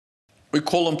We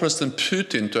call on President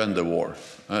Putin to end the war.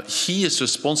 He is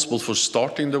responsible for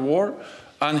starting the war,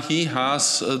 and he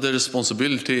has the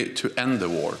responsibility to end the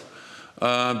war.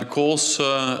 Because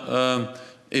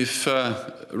if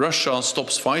Russia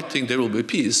stops fighting, there will be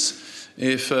peace.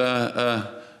 If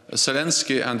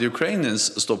Zelenskyy and the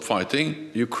Ukrainians stop fighting,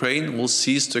 Ukraine will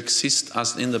cease to exist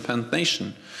as an independent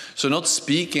nation. So not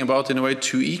speaking about, in a way,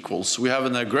 two equals. We have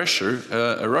an aggressor,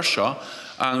 Russia,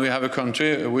 and we have a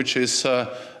country which is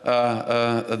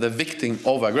the victim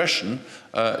of aggression,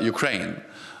 Ukraine.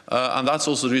 And that's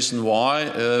also the reason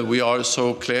why we are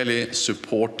so clearly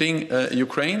supporting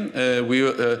Ukraine.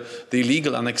 The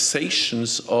illegal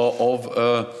annexations of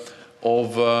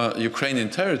Ukrainian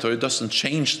territory doesn't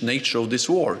change the nature of this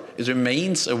war. It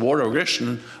remains a war of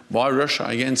aggression by Russia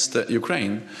against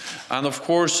Ukraine. And of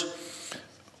course,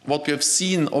 what we have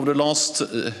seen over the last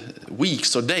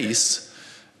weeks or days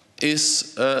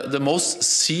is the most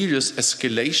serious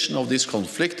escalation of this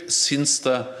conflict since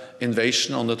the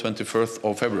invasion on the 21st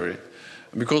of February.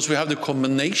 Because we have the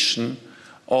combination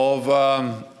of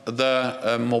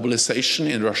the mobilization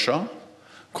in Russia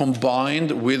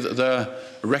combined with the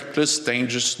reckless,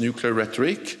 dangerous nuclear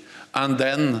rhetoric, and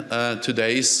then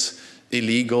today's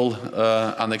illegal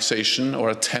annexation or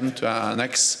attempt to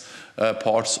annex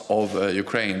parts of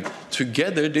Ukraine.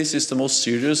 Together, this is the most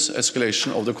serious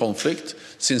escalation of the conflict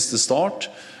since the start.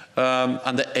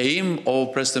 And the aim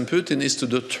of President Putin is to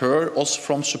deter us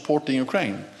from supporting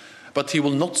Ukraine. But he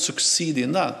will not succeed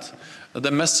in that.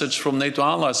 The message from NATO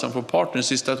allies and from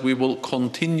partners is that we will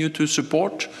continue to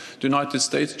support. The United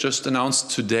States just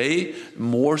announced today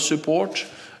more support.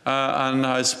 And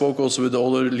I spoke also with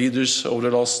all the leaders over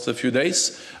the last few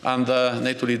days, and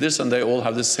NATO leaders, and they all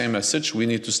have the same message. We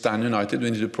need to stand united. We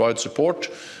need to provide support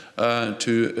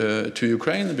to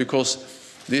Ukraine, because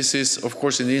this is, of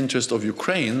course, in the interest of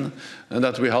Ukraine, and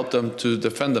that we help them to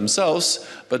defend themselves,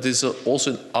 but it's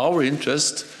also in our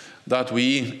interest that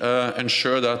we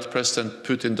ensure that President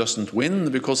Putin doesn't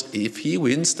win, because if he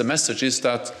wins, the message is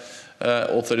that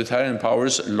authoritarian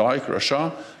powers like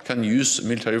Russia can use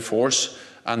military force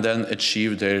and then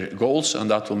achieve their goals,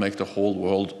 and that will make the whole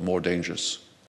world more dangerous.